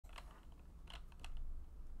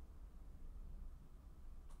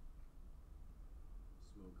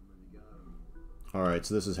Alright,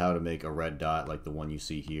 so this is how to make a red dot like the one you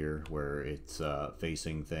see here, where it's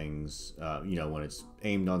facing things, you know, when it's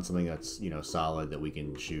aimed on something that's, you know, solid that we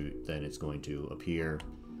can shoot, then it's going to appear.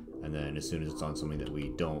 And then as soon as it's on something that we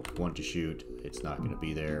don't want to shoot, it's not going to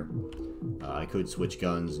be there. I could switch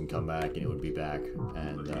guns and come back and it would be back.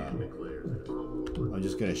 And I'm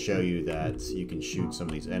just going to show you that you can shoot some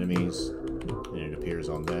of these enemies and it appears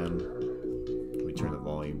on them. We turn the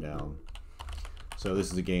volume down. So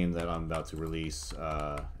this is a game that I'm about to release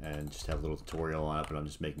and just have a little tutorial on it, but I'm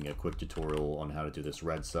just making a quick tutorial on how to do this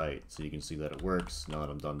red sight so you can see that it works. Now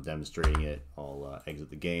that I'm done demonstrating it, I'll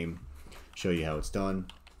exit the game, show you how it's done.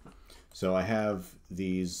 So I have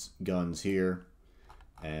these guns here,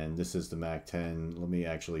 and this is the MAC-10. Let me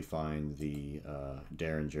actually find the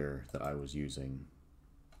Derringer that I was using.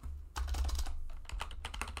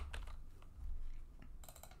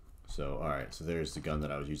 So, alright, so there's the gun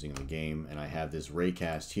that I was using in the game, and I have this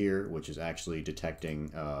raycast here, which is actually detecting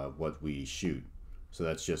what we shoot. So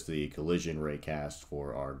that's just the collision raycast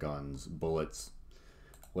for our gun's bullets.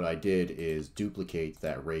 What I did is duplicate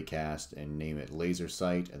that raycast and name it laser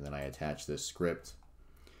sight, and then I attached this script.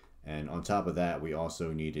 And on top of that, we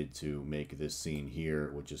also needed to make this scene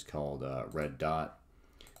here, which is called RedDot.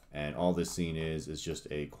 And all this scene is just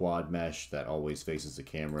a quad mesh that always faces the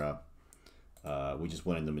camera. We just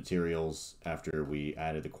went into materials after we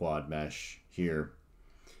added the quad mesh here.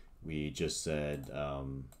 We just said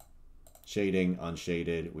shading,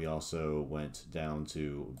 unshaded. We also went down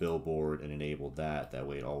to billboard and enabled that. That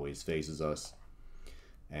way it always faces us.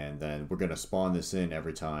 And then we're going to spawn this in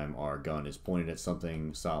every time our gun is pointed at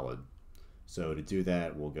something solid. So to do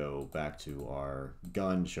that, we'll go back to our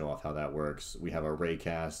gun, show off how that works. We have our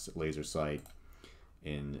raycast laser sight.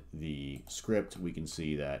 In the script, we can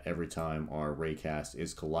see that every time our raycast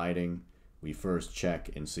is colliding, we first check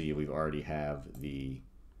and see if we've already have the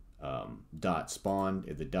dot spawned.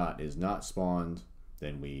 If the dot is not spawned,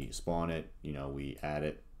 then we spawn it, you know, we add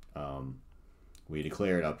it, we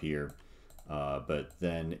declare it up here. But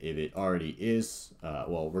then if it already is,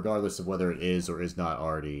 well, regardless of whether it is or is not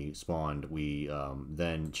already spawned, we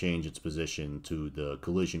then change its position to the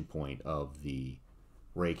collision point of the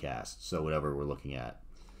raycast, so whatever we're looking at.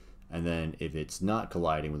 And then if it's not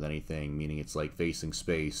colliding with anything, meaning it's like facing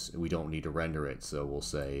space, we don't need to render it, so we'll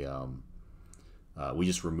say we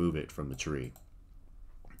just remove it from the tree.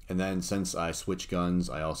 And then since I switch guns,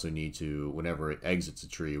 I also need to, whenever it exits a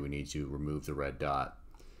tree, we need to remove the red dot,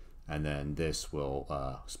 and then this will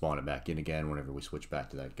spawn it back in again whenever we switch back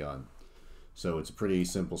to that gun. So it's a pretty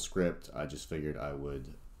simple script. I just figured I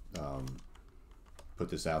would put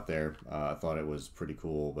this out there. I thought it was pretty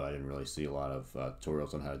cool, but I didn't really see a lot of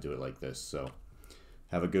tutorials on how to do it like this. So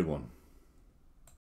have a good one.